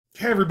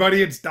Hey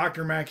everybody, it's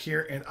Dr. Mac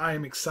here, and I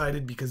am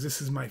excited because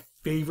this is my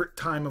favorite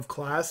time of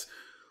class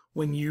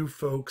when you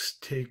folks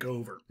take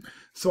over.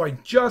 So I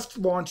just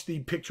launched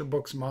the Picture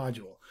Books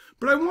module,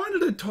 but I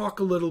wanted to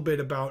talk a little bit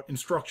about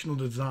instructional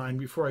design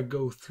before I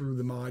go through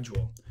the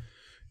module.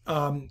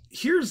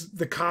 Here's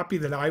the copy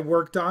that I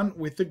worked on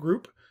with the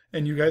group,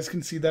 and you guys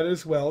can see that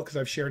as well because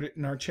I've shared it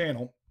in our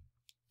channel.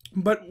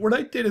 But what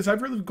I did is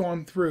I've really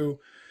gone through,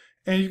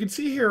 and you can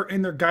see here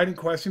in their guiding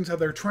questions how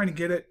they're trying to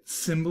get at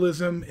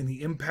symbolism and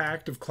the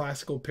impact of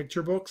classical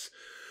picture books.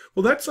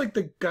 Well, that's like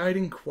the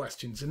guiding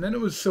questions. And then it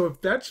was, so if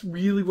that's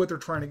really what they're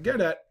trying to get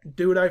at,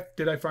 did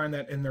I find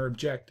that in their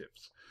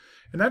objectives?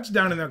 And that's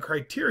down in their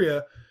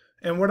criteria.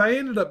 And what I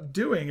ended up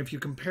doing, if you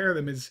compare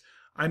them, is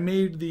I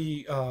made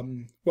the,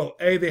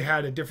 they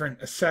had a different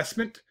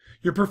assessment.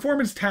 Your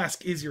performance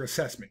task is your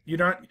assessment.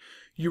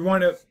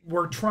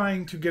 We're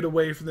trying to get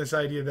away from this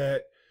idea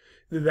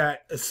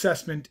that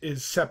assessment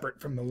is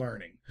separate from the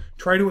learning.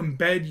 Try to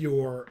embed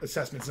your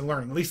assessments in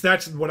learning. At least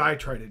that's what I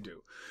try to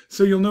do.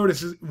 So you'll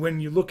notice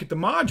when you look at the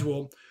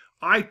module,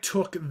 I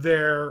took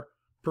their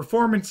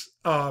performance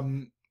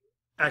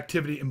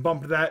activity and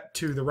bumped that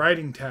to the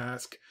writing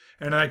task,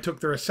 and I took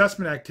their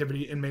assessment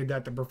activity and made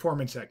that the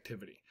performance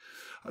activity.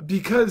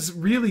 Because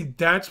really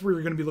that's where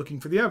you're going to be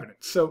looking for the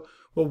evidence. So,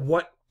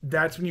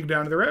 that's when you go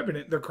down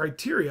to their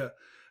criteria.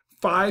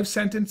 5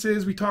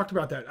 sentences, we talked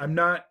about that. I'm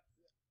not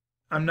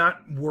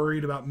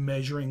worried about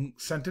measuring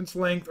sentence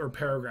length or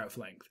paragraph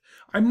length.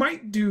 I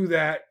might do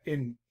that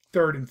in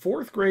 3rd and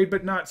 4th grade,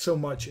 but not so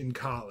much in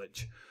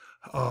college,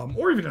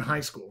 or even in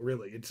high school.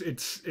 Really,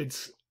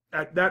 it's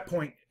at that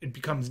point it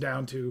becomes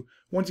down to,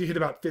 once you hit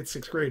about 5th,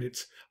 6th grade,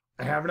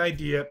 I have an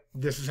idea.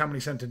 This is how many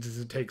sentences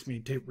it takes me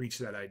to reach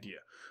that idea.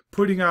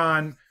 Putting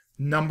on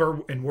number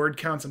and word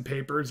counts on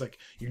papers, like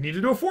you need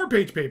to do a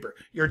 4-page paper.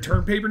 Your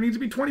term paper needs to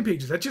be 20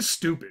 pages. That's just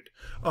stupid.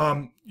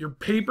 Your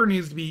paper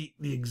needs to be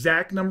the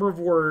exact number of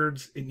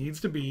words it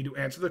needs to be to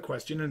answer the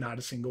question and not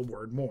a single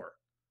word more.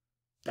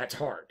 That's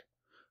hard.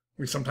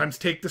 We sometimes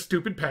take the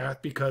stupid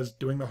path because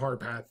doing the hard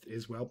path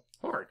is, well,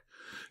 hard.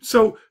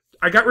 So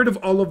I got rid of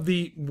all of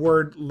the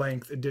word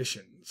length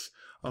additions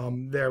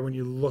there when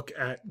you look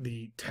at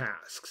the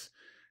tasks.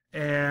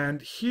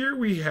 And here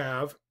we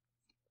have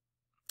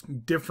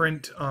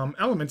different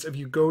elements if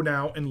you go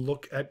now and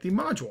look at the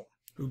module.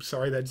 Oops,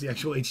 sorry, that's the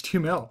actual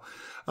HTML.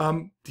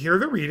 Here are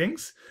the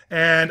readings,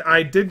 and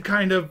I did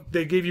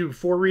they gave you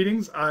 4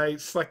 readings. I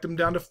select them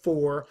down to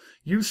 4,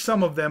 use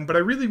some of them, but I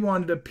really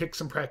wanted to pick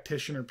some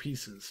practitioner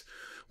pieces.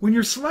 When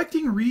you're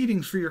selecting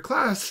readings for your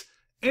class,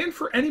 and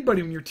for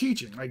anybody when you're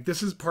teaching, like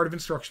this is part of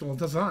instructional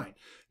design,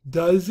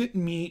 does it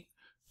meet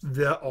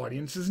the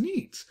audience's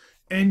needs?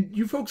 And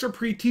you folks are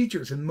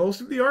pre-teachers, and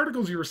most of the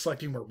articles you were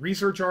selecting were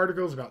research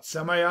articles about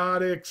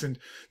semiotics, and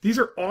these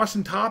are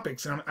awesome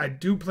topics, and I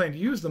do plan to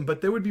use them,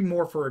 but they would be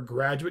more for a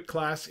graduate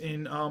class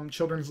in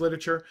children's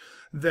literature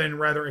than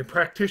rather a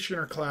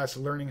practitioner class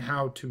learning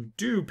how to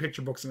do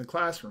picture books in the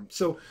classroom.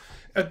 So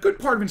a good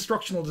part of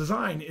instructional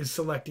design is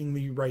selecting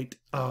the right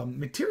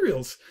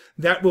materials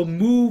that will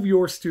move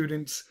your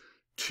students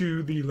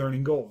to the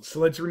learning goals. So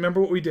let's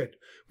remember what we did.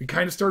 We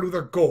kind of started with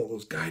our goal,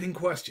 those guiding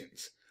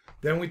questions.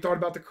 Then we thought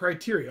about the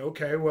criteria.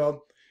 Okay,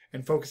 well,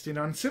 and focused in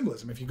on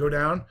symbolism. If you go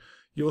down,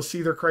 you'll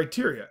see their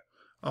criteria.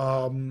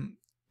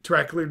 To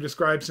accurately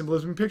describe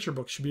symbolism in picture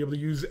books, should be able to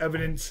use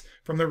evidence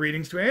from the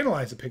readings to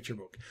analyze a picture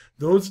book.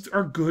 Those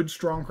are good,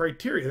 strong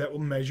criteria that will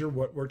measure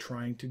what we're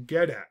trying to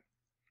get at.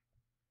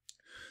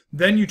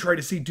 Then you try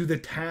to see, do the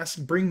tasks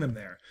bring them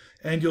there?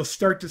 And you'll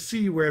start to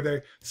see where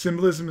the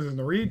symbolism is in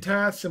the read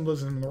task,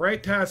 symbolism in the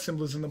write task,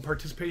 symbolism in the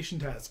participation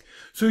task.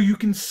 So you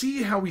can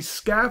see how we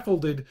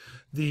scaffolded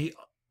the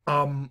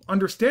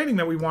understanding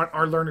that we want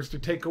our learners to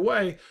take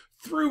away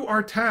through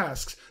our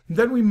tasks.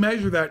 Then we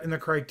measure that in the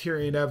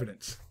criteria and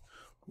evidence.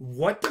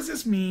 What does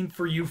this mean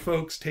for you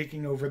folks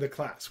taking over the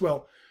class?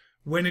 Well,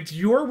 when it's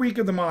your week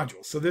of the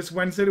module, so this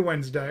Wednesday to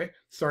Wednesday,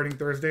 starting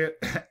Thursday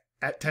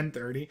at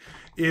 10:30,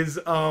 is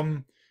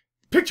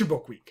picture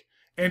book week.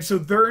 And so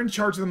they're in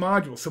charge of the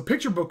module. So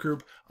picture book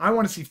group, I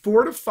want to see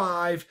 4 to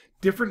 5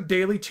 different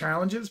daily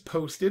challenges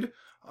posted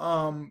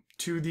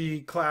to the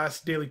class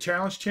daily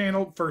challenge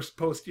channel. First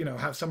post,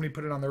 have somebody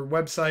put it on their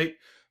website,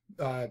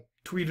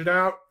 tweet it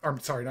out, or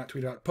sorry, not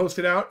tweet it out, post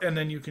it out, and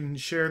then you can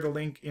share the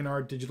link in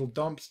our digital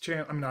dumps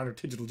channel. I'm not our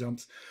digital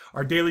dumps,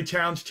 our daily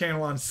challenge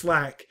channel on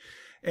Slack.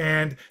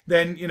 And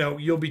then,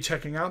 you'll be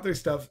checking out their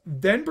stuff.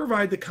 Then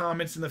provide the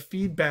comments and the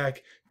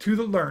feedback to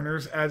the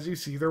learners as you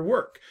see their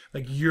work.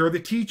 Like, you're the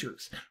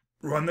teachers.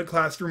 Run the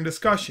classroom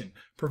discussion.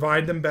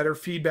 Provide them better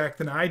feedback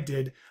than I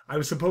did. I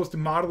was supposed to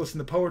model this in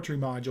the poetry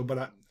module, but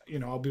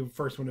I'll be the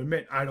first one to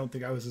admit, I don't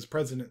think I was as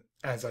present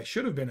as I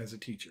should have been as a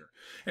teacher.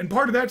 And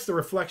part of that's the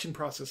reflection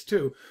process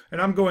too. And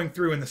I'm going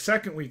through in the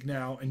 2nd week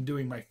now and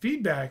doing my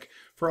feedback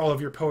for all of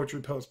your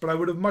poetry posts, but I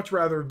would have much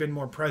rather have been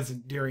more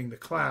present during the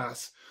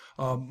class.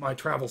 My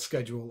travel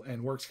schedule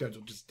and work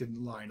schedule just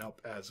didn't line up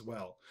as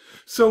well.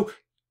 So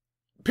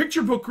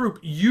picture book group,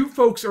 you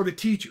folks are the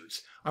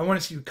teachers. I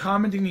want to see you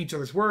commenting each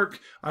other's work.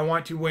 I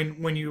want to,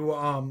 when you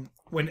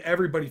when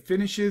everybody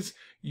finishes,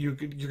 you're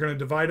going to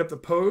divide up the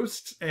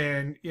posts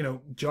and,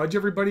 judge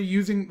everybody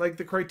using like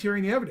the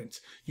criteria and the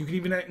evidence. You can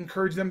even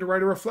encourage them to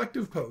write a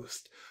reflective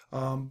post.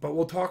 But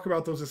we'll talk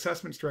about those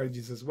assessment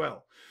strategies as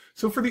well.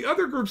 So for the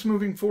other groups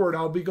moving forward,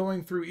 I'll be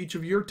going through each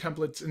of your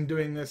templates and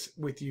doing this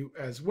with you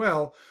as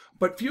well.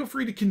 But feel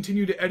free to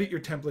continue to edit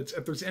your templates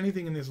if there's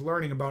anything in this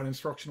learning about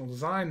instructional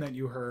design that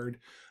you heard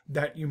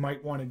that you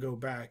might want to go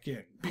back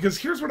in. Because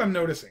here's what I'm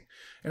noticing,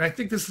 and I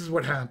think this is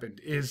what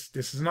happened, is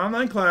this is an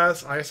online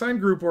class, I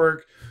assigned group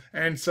work,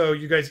 and so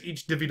you guys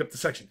each divvied up the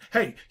section.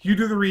 Hey, you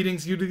do the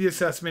readings, you do the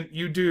assessment,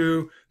 you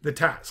do the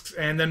tasks.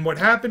 And then what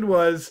happened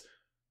was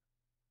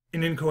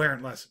in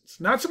incoherent lessons.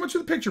 Not so much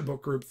of the picture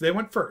book group, they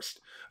went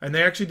first, and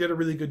they actually did a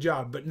really good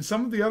job. But in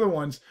some of the other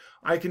ones,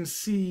 I can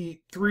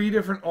see 3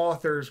 different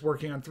authors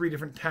working on 3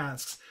 different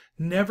tasks,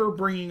 never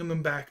bringing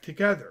them back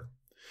together.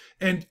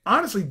 And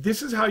honestly,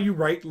 this is how you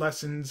write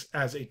lessons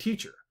as a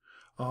teacher.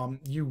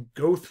 You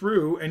go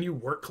through and you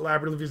work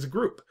collaboratively as a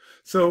group.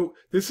 So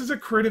this is a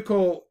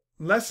critical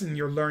lesson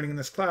you're learning in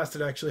this class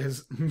that actually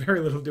has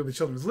very little to do with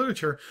children's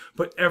literature,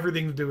 but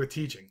everything to do with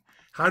teaching.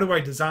 How do I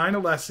design a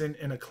lesson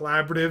in a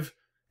collaborative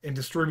and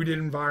distributed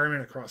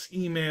environment across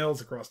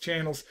emails, across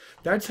channels?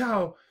 That's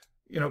how,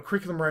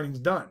 curriculum writing is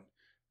done.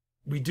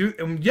 We do,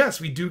 and yes,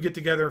 we do get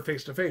together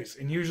face to face,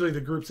 and usually the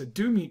groups that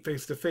do meet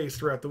face to face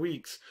throughout the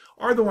weeks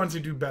are the ones who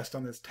do best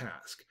on this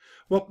task.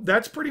 Well,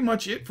 that's pretty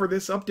much it for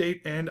this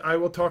update, and I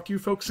will talk to you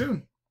folks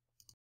soon.